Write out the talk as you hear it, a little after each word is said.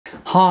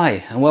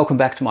Hi and welcome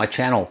back to my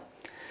channel.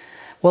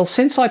 Well,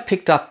 since I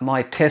picked up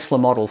my Tesla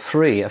Model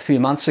 3 a few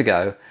months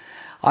ago,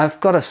 I've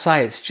got to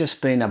say it's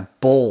just been a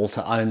ball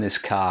to own this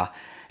car.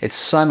 It's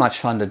so much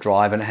fun to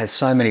drive and it has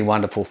so many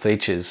wonderful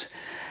features.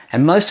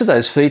 And most of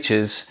those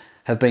features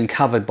have been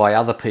covered by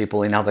other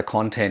people in other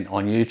content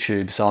on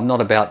YouTube, so I'm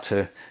not about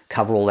to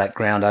cover all that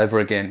ground over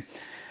again.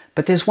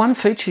 But there's one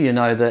feature, you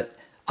know, that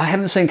I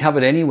haven't seen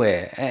covered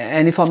anywhere.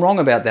 And if I'm wrong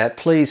about that,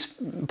 please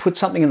put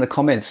something in the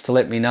comments to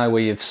let me know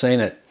where you've seen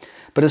it.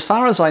 But as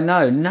far as I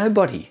know,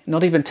 nobody,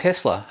 not even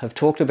Tesla, have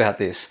talked about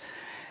this.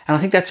 And I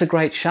think that's a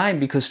great shame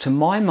because to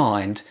my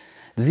mind,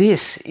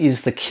 this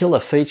is the killer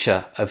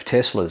feature of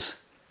Teslas.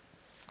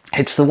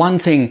 It's the one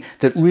thing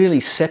that really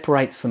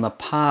separates them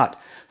apart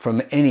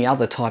from any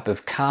other type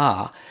of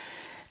car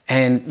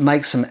and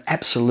makes them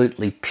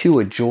absolutely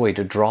pure joy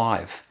to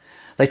drive.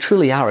 They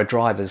truly are a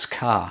driver's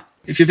car.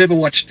 If you've ever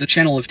watched the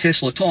channel of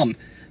Tesla Tom,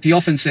 he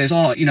often says,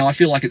 oh, you know, I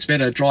feel like it's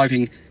better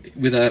driving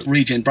with a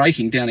regen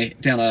braking down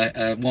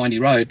a windy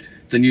road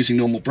than using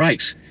normal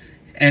brakes.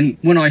 And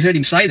when I heard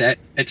him say that,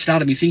 it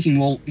started me thinking,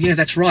 well, yeah,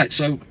 that's right.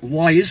 So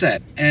why is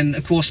that? And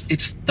of course,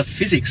 it's the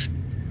physics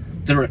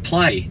that are at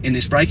play in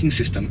this braking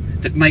system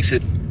that makes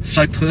it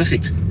so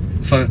perfect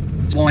for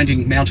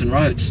winding mountain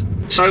roads.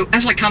 So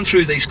as I come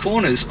through these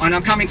corners, and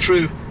I'm coming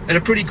through at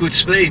a pretty good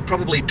speed,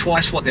 probably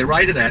twice what they're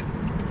rated at,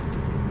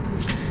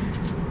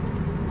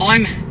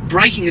 I'm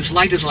braking as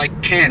late as I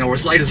can, or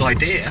as late as I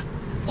dare,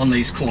 on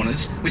these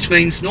corners, which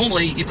means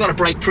normally you've got to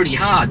brake pretty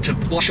hard to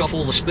wash off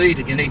all the speed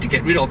that you need to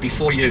get rid of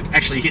before you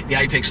actually hit the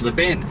apex of the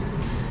bend.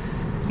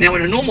 Now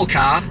in a normal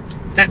car,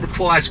 that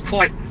requires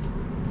quite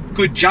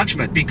good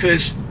judgment,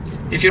 because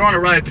if you're on a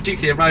road,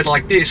 particularly a road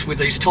like this with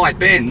these tight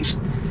bends,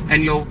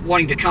 and you're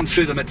wanting to come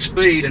through them at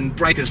speed and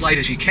brake as late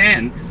as you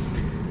can,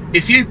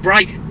 if you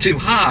brake too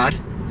hard,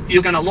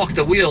 you're going to lock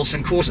the wheels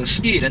and cause a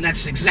skid, and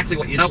that's exactly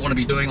what you don't want to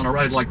be doing on a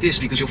road like this,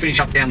 because you'll finish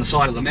up down the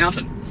side of the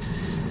mountain.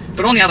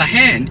 But on the other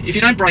hand, if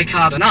you don't brake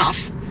hard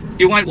enough,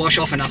 you won't wash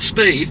off enough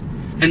speed,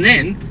 and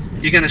then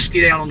you're going to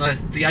skid out on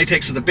the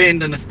apex of the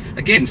bend and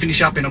again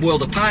finish up in a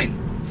world of pain.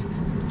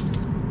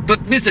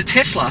 But with the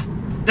Tesla,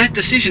 that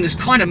decision is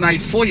kind of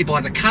made for you by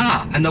the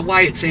car and the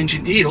way it's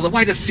engineered, or the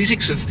way the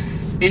physics of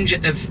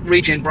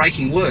regen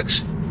braking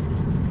works.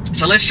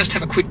 So let's just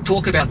have a quick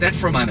talk about that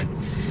for a moment.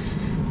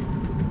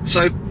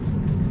 So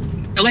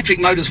electric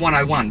motors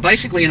 101.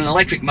 Basically in an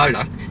electric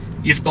motor,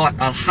 you've got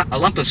a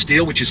lump of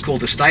steel which is called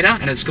the stator,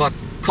 and it's got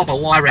copper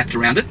wire wrapped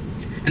around it,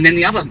 and then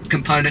the other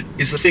component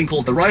is the thing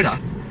called the rotor,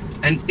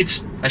 and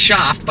it's a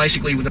shaft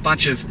basically with a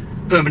bunch of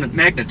permanent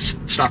magnets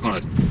stuck on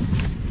it.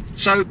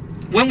 So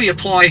when we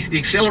apply the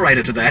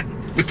accelerator to that,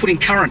 we're putting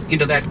current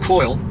into that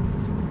coil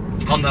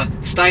on the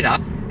stator,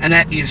 and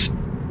that is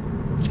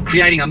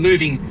creating a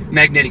moving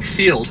magnetic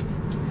field,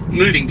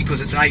 moving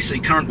because it's an AC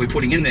current we're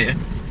putting in there,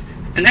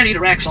 and that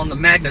interacts on the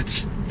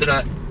magnets that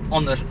are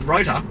on the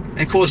rotor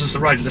and causes the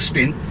rotor to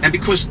spin, and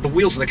because the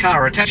wheels of the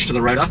car are attached to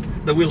the rotor,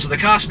 the wheels of the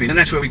car spin, and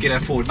that's where we get our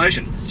forward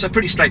motion. So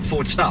pretty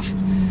straightforward stuff.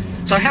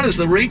 So how does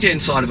the regen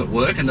side of it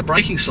work and the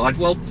braking side?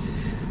 Well,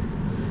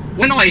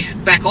 when I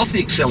back off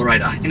the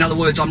accelerator, in other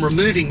words, I'm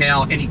removing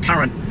now any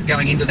current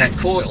going into that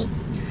coil,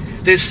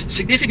 there's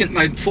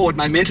significant forward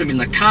momentum in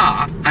the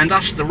car, and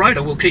thus the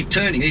rotor will keep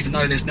turning even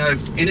though there's no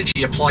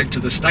energy applied to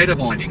the stator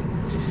winding.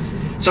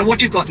 So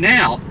what you've got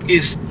now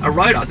is a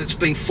rotor that's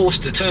being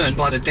forced to turn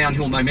by the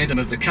downhill momentum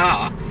of the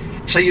car.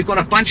 So you've got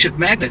a bunch of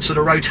magnets that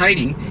are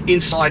rotating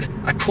inside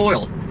a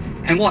coil.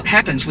 And what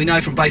happens, we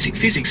know from basic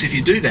physics, if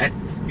you do that,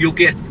 you'll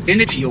get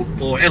energy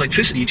or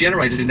electricity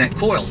generated in that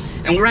coil.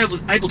 And we're able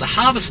to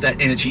harvest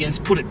that energy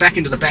and put it back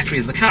into the battery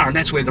of the car, and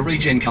that's where the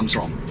regen comes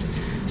from.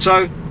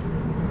 So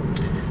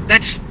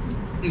that's,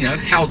 you know,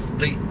 how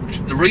the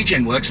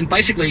regen works. And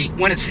basically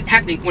when it's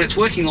happening, when it's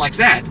working like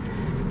that,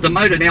 the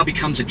motor now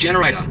becomes a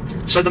generator.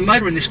 So the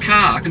motor in this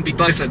car can be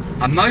both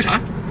a motor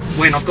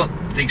when I've got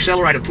the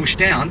accelerator pushed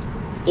down,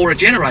 or a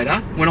generator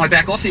when I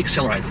back off the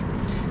accelerator.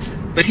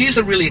 But here's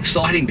the really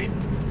exciting bit.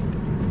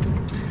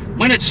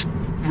 When it's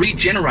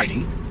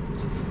regenerating,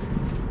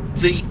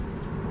 the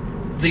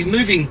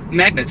moving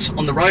magnets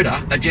on the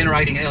rotor are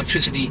generating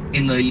electricity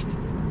in the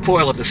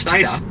coil of the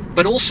stator,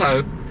 but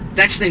also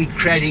that's then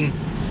creating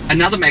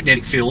another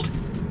magnetic field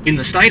in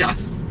the stator,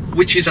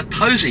 which is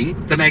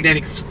opposing the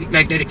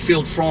magnetic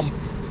field from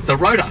the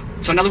rotor.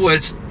 So in other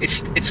words,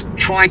 it's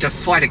trying to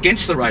fight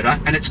against the rotor,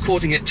 and it's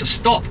causing it to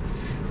stop,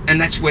 and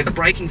that's where the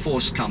braking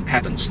force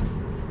happens.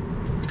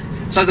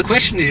 So the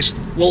question is,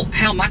 well,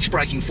 how much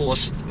braking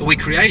force are we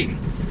creating?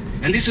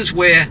 And this is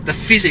where the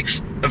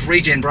physics of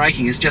regen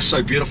braking is just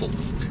so beautiful.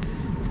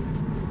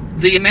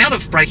 The amount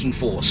of braking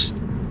force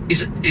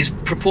is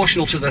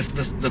proportional to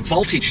the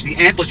voltage, the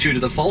amplitude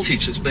of the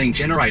voltage that's being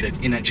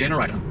generated in that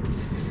generator.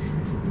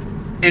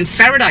 And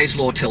Faraday's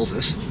law tells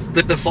us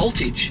that the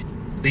voltage,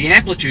 the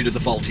amplitude of the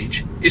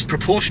voltage, is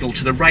proportional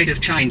to the rate of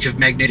change of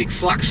magnetic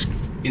flux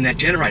in that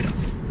generator.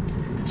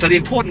 So the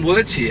important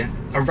words here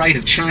are rate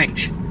of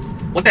change.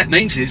 What that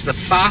means is the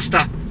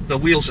faster the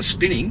wheels are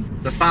spinning,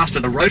 the faster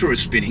the rotor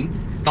is spinning,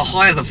 the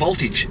higher the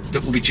voltage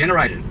that will be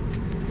generated.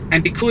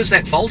 And because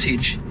that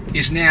voltage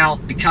is now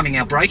becoming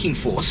our braking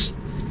force,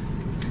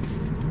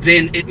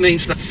 then it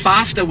means the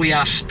faster we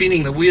are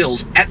spinning the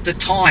wheels at the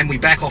time we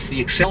back off the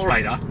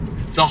accelerator,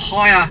 the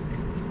higher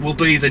will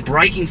be the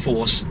braking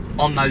force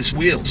on those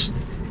wheels.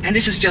 And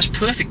this is just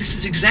perfect. This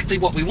is exactly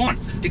what we want,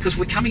 because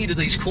we're coming into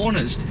these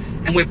corners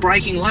and we're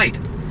braking late.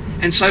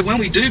 And so when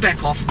we do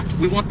back off,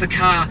 we want the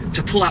car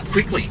to pull up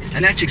quickly,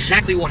 and that's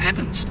exactly what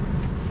happens.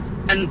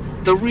 And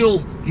the real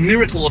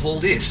miracle of all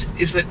this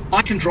is that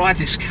I can drive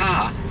this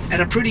car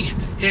at a pretty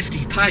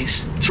hefty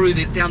pace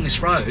down this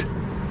road,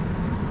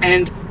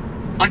 and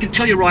I can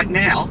tell you right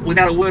now,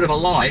 without a word of a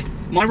lie,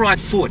 my right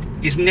foot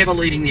is never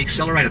leaving the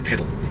accelerator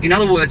pedal. In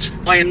other words,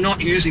 I am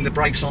not using the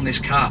brakes on this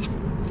car.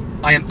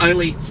 I am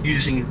only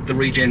using the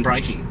regen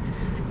braking.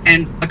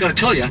 And I've got to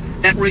tell you,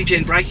 that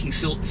regen braking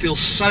still feels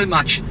so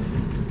much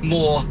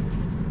more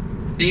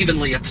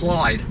evenly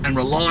applied and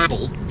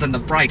reliable than the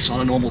brakes on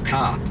a normal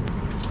car.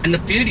 And the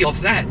beauty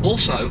of that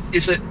also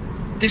is that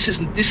this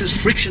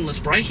is frictionless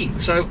braking.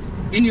 So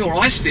in your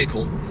ICE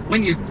vehicle,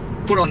 when you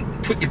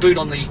put your boot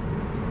on the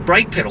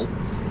brake pedal,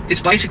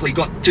 it's basically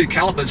got two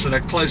calipers that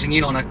are closing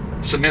in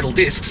on some metal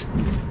discs,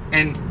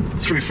 and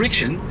through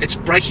friction it's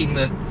braking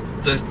the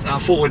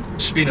forward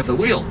spin of the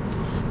wheel.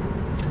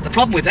 The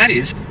problem with that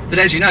is that,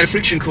 as you know,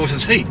 friction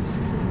causes heat,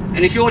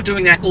 and if you're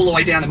doing that all the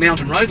way down a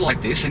mountain road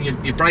like this, and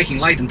you're braking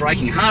late and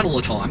braking hard all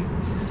the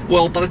time,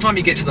 well, by the time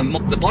you get to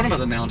the bottom of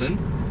the mountain,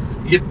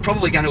 you're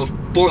probably going to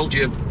have boiled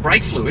your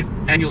brake fluid,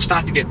 and you'll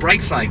start to get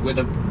brake fade, where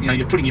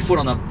you're putting your foot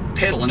on the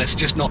pedal and it's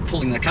just not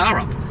pulling the car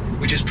up,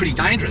 which is pretty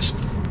dangerous.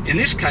 In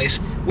this case,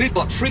 we've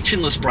got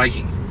frictionless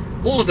braking.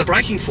 All of the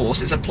braking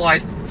force is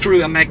applied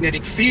through a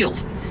magnetic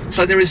field,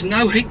 so there is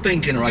no heat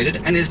being generated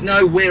and there's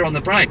no wear on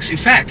the brakes. In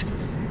fact,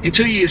 in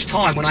 2 years'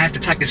 time, when I have to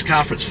take this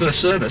car for its first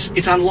service,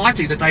 it's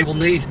unlikely that they will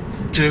need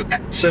to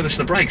service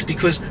the brakes,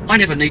 because I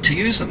never need to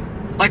use them.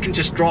 I can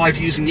just drive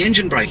using the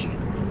engine braking.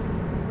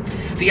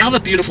 The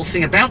other beautiful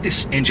thing about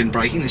this engine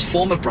braking, this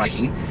form of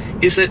braking,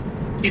 is that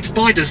it's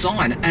by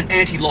design an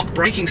anti-lock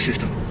braking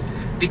system,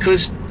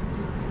 because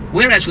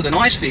whereas with an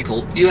ICE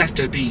vehicle you have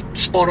to be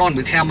spot on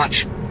with how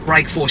much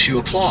brake force you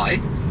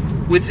apply,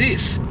 with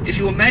this, if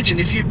you imagine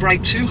if you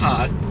brake too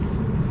hard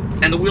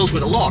and the wheels were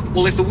to lock,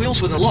 well, if the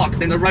wheels were to lock,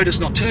 then the rotor's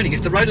not turning.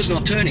 If the rotor's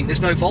not turning,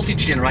 there's no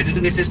voltage generated,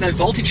 and if there's no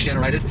voltage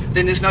generated,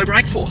 then there's no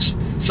brake force.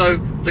 So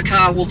the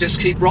car will just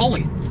keep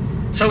rolling.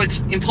 So it's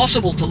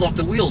impossible to lock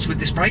the wheels with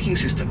this braking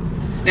system.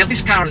 Now,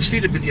 this car is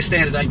fitted with your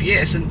standard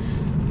ABS, and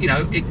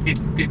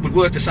it would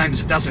work the same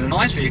as it does in an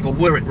ICE vehicle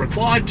were it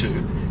required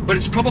to, but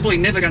it's probably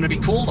never going to be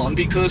called on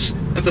because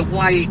of the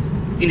way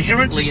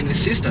inherently in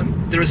this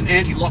system there is an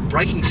anti-lock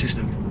braking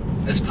system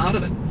as part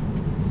of it.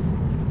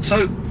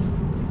 So,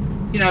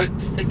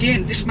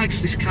 again, this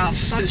makes this car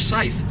so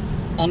safe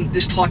on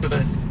this type of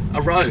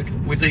a road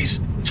with these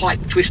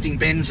tight twisting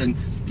bends and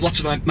lots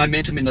of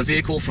momentum in the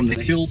vehicle from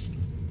the hill.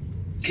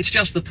 It's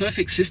just the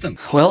perfect system.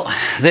 Well,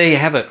 there you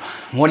have it.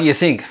 What do you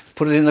think?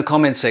 Put it in the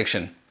comment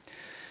section.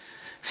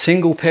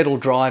 Single pedal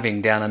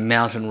driving down a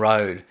mountain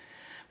road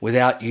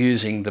without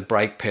using the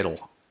brake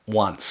pedal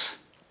once.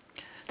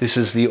 This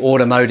is the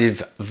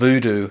automotive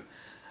voodoo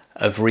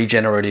of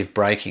regenerative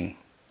braking.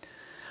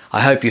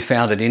 I hope you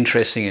found it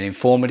interesting and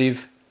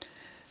informative.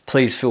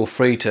 Please feel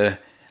free to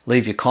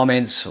leave your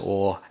comments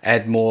or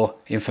add more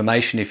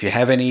information if you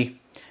have any.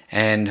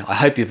 And I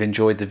hope you've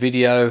enjoyed the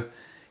video.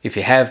 If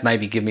you have,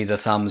 maybe give me the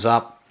thumbs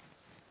up.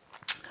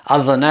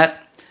 Other than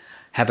that,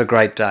 have a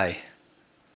great day.